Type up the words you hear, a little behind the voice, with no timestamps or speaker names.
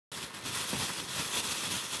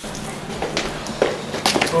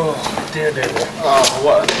Oh, dear, dear, dear. Oh,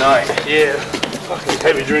 what a night. Yeah. Fucking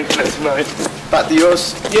heavy drinking tonight. Back to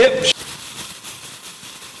yours? Yep.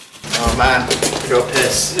 Oh man, go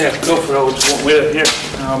piss. Yeah, go for it. What we're here.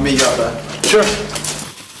 I'll meet you up there. Sure.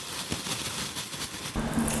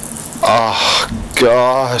 Oh,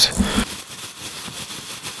 God.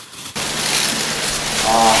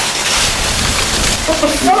 Oh. What the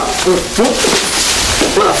fuck?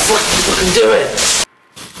 What the fuck are you fucking doing?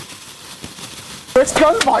 Let's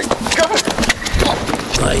go, Mike. Go.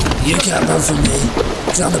 Right, you can't run from me.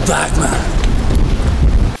 It's on the back, man.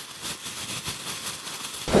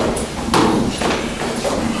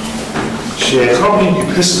 Shit. How can you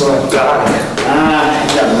piss on that guy? Ah,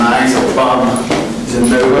 that man, he's a bum. He's a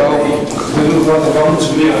no-way. Well, what the bum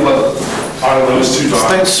to me, but I don't know, it's too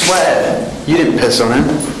dark. Don't swear. You didn't piss on him.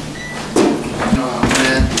 Oh,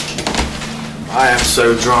 man. I am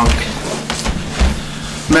so drunk.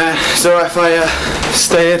 Man, is it alright if I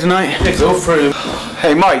stay here tonight? Yeah, go for it.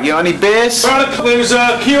 Hey, Mike, you got any beers? There's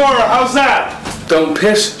Kiora, how's that? Don't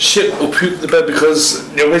piss, shit, or puke in the bed because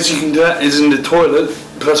the only place you can do that is in the toilet.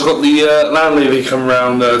 Because I've got the landlady coming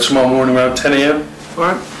around tomorrow morning around 10 AM.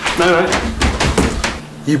 Alright? Alright.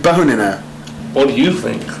 You boning her? What do you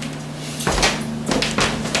think?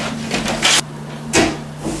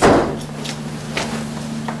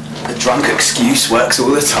 The drunk excuse works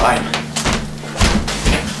all the time.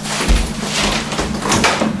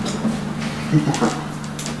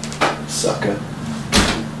 Sucker.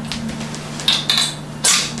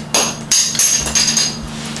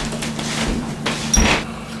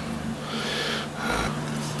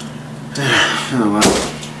 Oh well.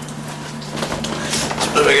 Let's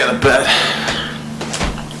better get to bed.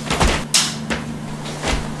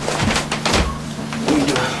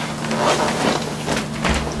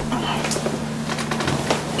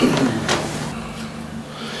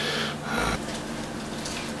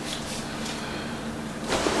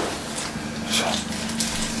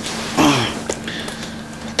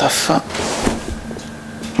 What the fuck?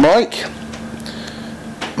 Mike?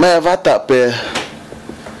 May I've had that beer.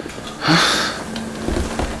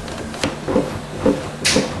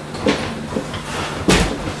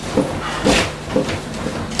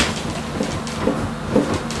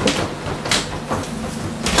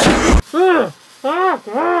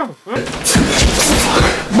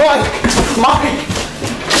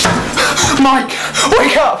 Mike,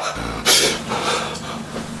 wake up!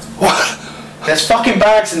 What? There's fucking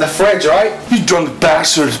bags in the fridge, right? You drunk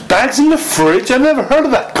bastard. Bags in the fridge? I've never heard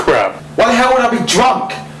of that crap. Why the hell would I be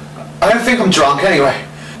drunk? I don't think I'm drunk anyway.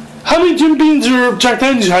 How many Jim Beans or Jack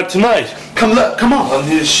Daniels you had tonight? Come look, come on. On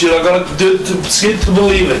this shit, I gotta do it to see it to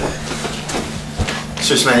believe it.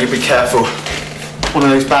 Sus man, you be careful. One of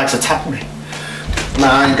those bags attacked me.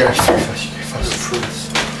 Nah, I ain't going through first. You go first.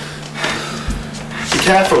 Be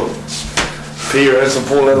careful. Fear has a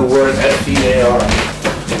four-letter word, F-E-A-R.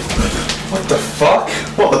 What the fuck?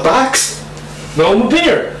 What, the bags? No, I'm a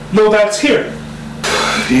beer. No, that's here.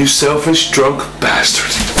 You selfish, drunk bastard.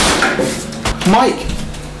 Mike,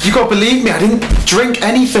 you gotta believe me, I didn't drink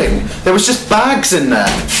anything. There was just bags in there.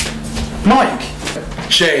 Mike.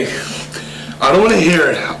 Shay, I don't want to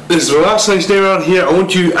hear it. This is the last night stay around here. I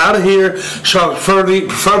want you out of here, sharp,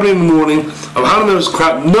 preferably in the morning. I'm having those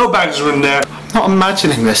crap. No bags are in there. I'm not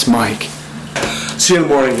imagining this, Mike. See you in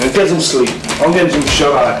the morning and get some sleep. I'll get some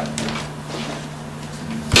shut eye.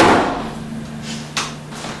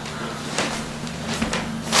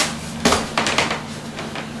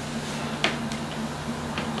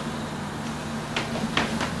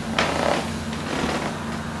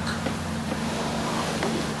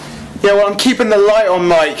 Yeah, well, I'm keeping the light on,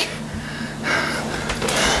 Mike.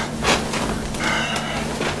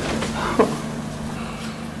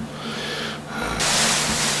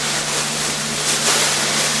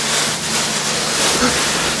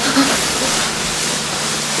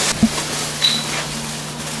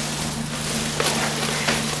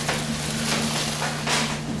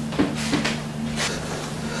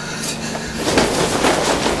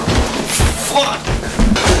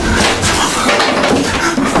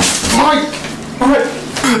 Mike!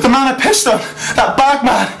 The man I pissed on! That bag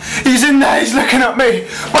man! He's in there, he's looking at me!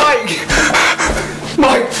 Mike!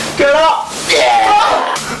 Mike, get up!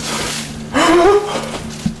 Yeah!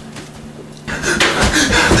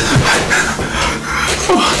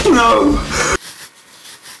 Oh no!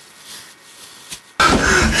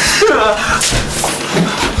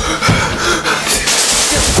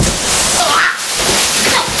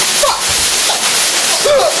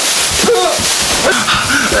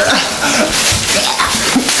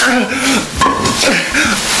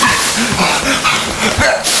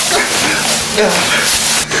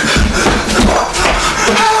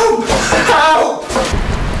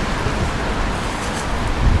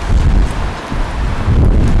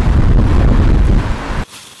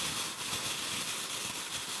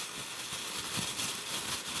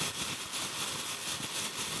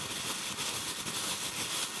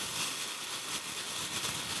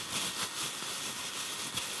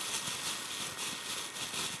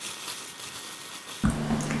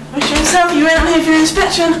 you in, I'm here for your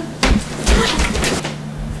inspection.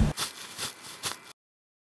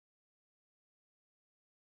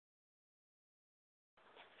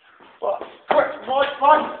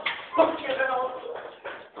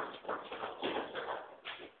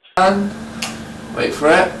 And wait for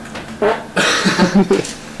it.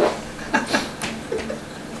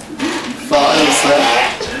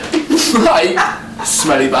 Right,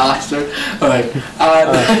 smelly bastard. Alright,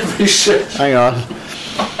 and every shit. Hang on.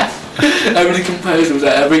 Everybody composed with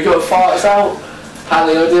it. Have we got farts out? How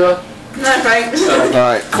do you do it? No thanks.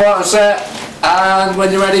 Right. Quiet on set, and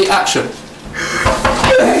when you're ready, action.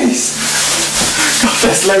 Please! God,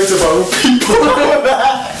 there's loads of old people over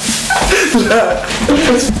there!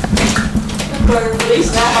 I'm going to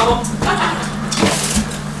release now.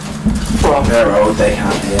 They're old, they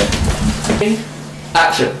can't hear.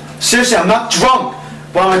 Action. Seriously, I'm not drunk!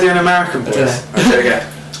 Why am I doing American voice? Yeah. Okay, again.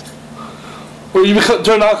 Well, you become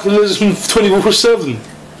turn alcoholism 24/7.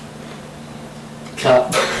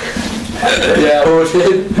 Cut. Yeah,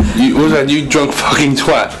 ordered. You, what was that? You drunk fucking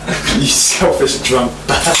twat. You selfish drunk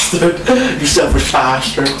bastard. You selfish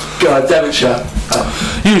bastard. God damn it, Chap.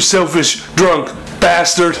 You selfish drunk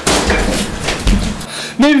bastard.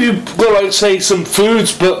 Maybe you go like say some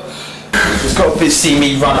foods, but It's got to see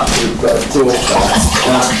me run up to the door.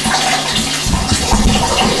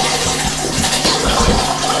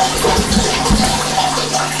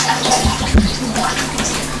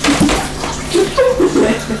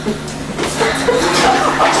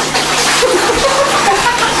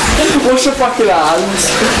 What's your fucking hands?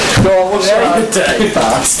 Go on, what's your hands? Dirty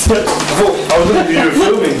bastard. I was looking at you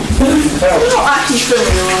filming. I'm not actually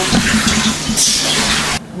filming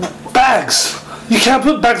you. Bags. You can't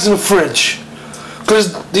put bags in the fridge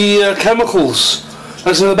because the chemicals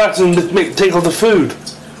that's in the bags and take all the food.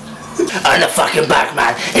 I'm the fucking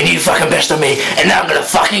Batman, and you fucking pissed on me, and now I'm gonna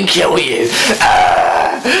fucking kill you.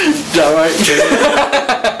 Alright.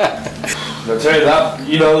 I'll tell you that.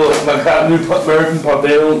 You know, like that new American pub,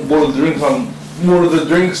 they don't water the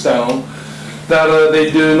drinks down that they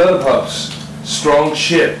do in other pubs. Strong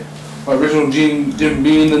shit. Original Jim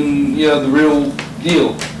Beam and the real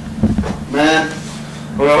deal. Man,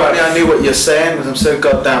 Well, I knew what you're saying, but I'm so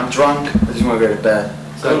goddamn drunk. I just want to go to bed.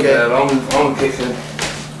 Is that okay? I'm kicking.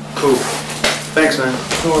 Cool. Thanks, man.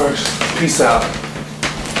 No worries. Peace out.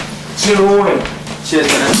 See you in the morning. Cheers,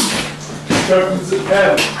 man. Sharpens it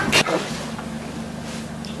down.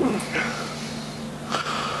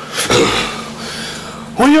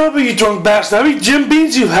 What are you on about, you drunk bastard? How many Jim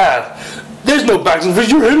Beans you had? There's no bags in the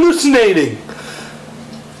fridge. You're hallucinating.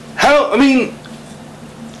 How? I mean,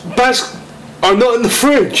 bags are not in the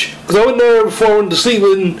fridge. Because I went there before I went to sleep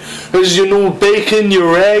and there's bacon,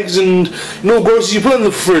 your eggs, and groceries you put in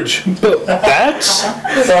the fridge. But bags?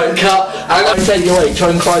 Right, cut. I'm gonna take your weight. Try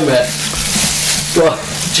and climb it. Go on,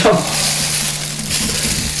 jump.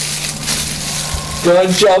 Go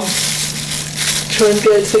on, jump. Try and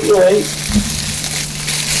get it. Take your weight.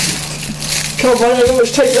 Come on, how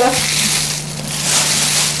much take that?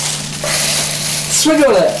 Swing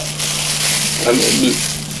on it.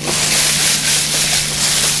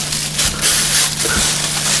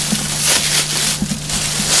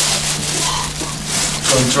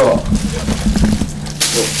 One drop.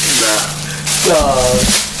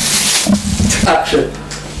 Action.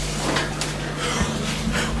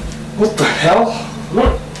 What the hell?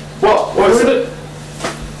 What is it?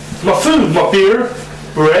 My food, my beer,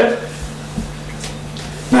 bread.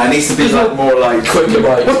 Man, it needs to be like more like Quicker,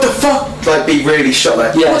 right? What the fuck? Like be really shot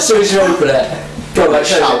like Yeah, as soon as you open it, go like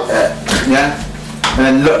shout that. it. Yeah? And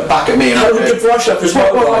then look back at me and Hold I'll the go, brush up as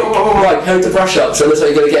well, right, hold the brush up so it looks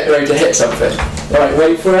like you're going to get ready to hit something. Right,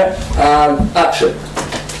 wait for it, action.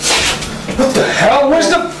 What the hell? Where's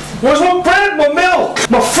my bread, my milk,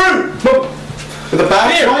 my fruit, with the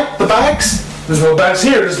bags, Here. right? The bags? There's no bags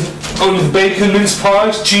here. There's only bacon, mince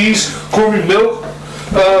pies, cheese, corned milk,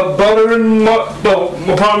 butter, and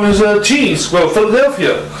my problem is cheese. Well,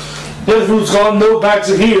 Philadelphia. The other food's gone. No bags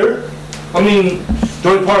are here. I mean, the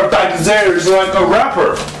only part of bag is there is like a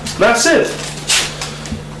wrapper. That's it.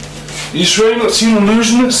 You sure you not seen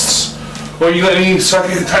illusionists? Or you got any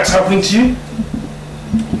psychic attacks happening to you?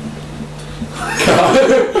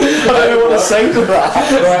 I don't want to say to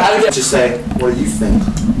that. Right, Just say, what do you think?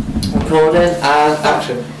 recording and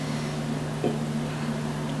action.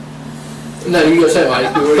 No, you gotta say it,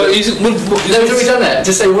 mate. But is it? No, have we done it?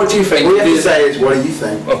 Just say, what do you think? All you have to say is, what do you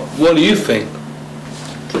think? Oh, what do you think?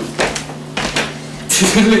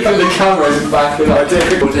 Look at the camera and back it up. I do.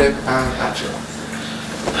 Recording and action.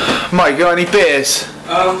 Mike, got any beers?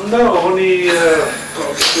 No, only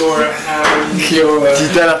got a cure and... Cure.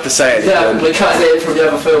 You don't have to say it. Yeah, we cut it from the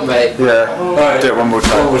other film, mate. Yeah. Right. Do it one more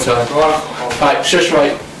time. One more time. Right, shush,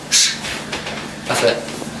 mate. That's it.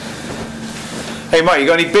 Hey, Mike, you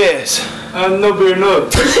got any beers? no beer, no.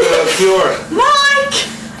 Cure. Mike!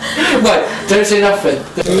 Right, don't say nothing.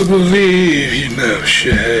 I believe you now,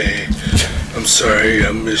 Shay. I'm sorry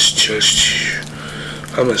I misjudged you.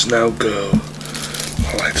 I must now go.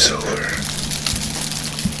 My life's over.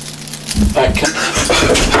 Right,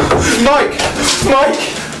 Mike!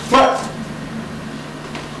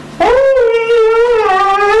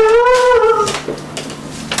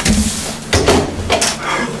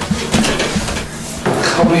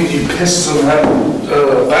 Can't believe you pissed on that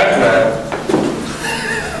bag man.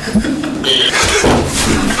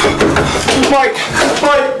 Mike!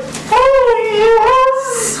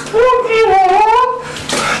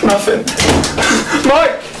 Nothing.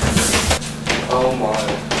 Mike! Oh my.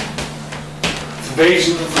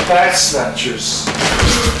 Invasion of the Bat Snatchers.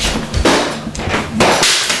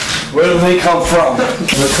 Where do they come from?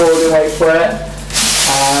 recording, wait for it.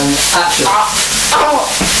 And action.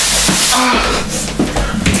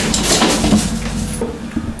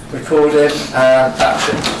 Recording and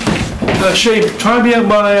action. Shay, try and be out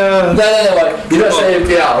by No, right. You're not saying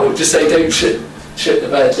be out, just say don't shit the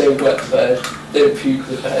bed, don't wet the bed, don't puke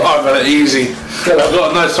the bed. Oh, I've got it easy. Go I've on.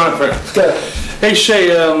 got a nice time for it. Go. Hey Shay,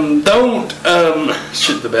 don't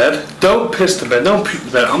shit the bed, don't piss the bed, don't puke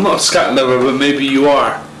the bed. I'm not a scat lover, but maybe you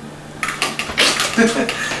are.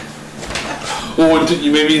 Or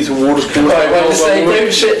you maybe need to water cool. Right, just say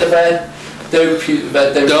don't shit the bed, don't puke the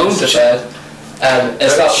bed, don't piss the bed.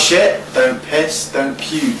 It's Don't not shit, don't piss, don't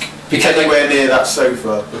puke. Because Anywhere near that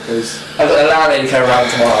sofa, because... I've got a landlady coming around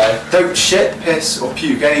tomorrow. Don't shit, piss or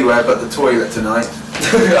puke anywhere but the toilet tonight.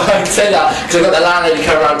 I say that because I've got the landlady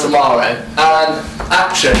coming around tomorrow. And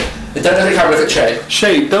action. Don't let the camera look at Shay.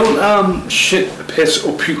 Shay, don't shit, piss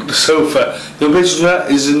or puke the sofa. The place for that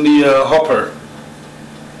is in the hopper.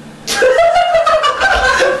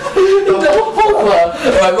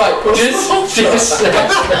 Right, just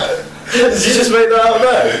Did you just make that out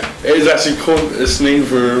there? It is actually called its name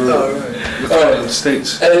for the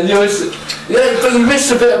States. And but you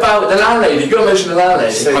missed a bit about the landlady. You got to mention the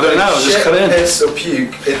landlady. So I don't know, shit, just cut in. piss or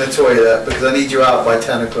puke in the toilet because I need you out by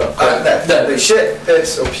 10 o'clock. No. No, shit,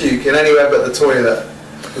 piss or puke in anywhere but the toilet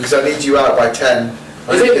because I need you out by 10.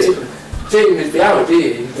 You didn't be out, do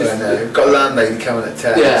you? I know. Got a landlady coming at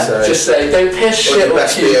 10. Yeah, so just say don't piss, shit or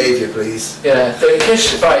best puke. behaviour, please. Yeah, don't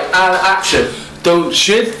piss. Right, and action. Don't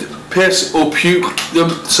shit, piss or puke the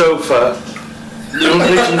sofa. The only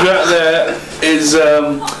place you can do that there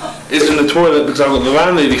is in the toilet because I've got the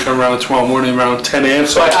landlady coming around tomorrow morning around 10 a.m.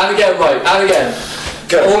 So Right, and again.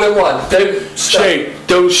 Go. All in one. Don't stop. Shay,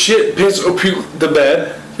 don't shit, piss or puke the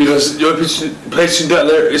bed because the only place you can do that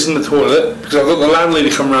there is in the toilet because I've got the landlady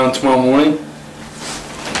coming around tomorrow morning.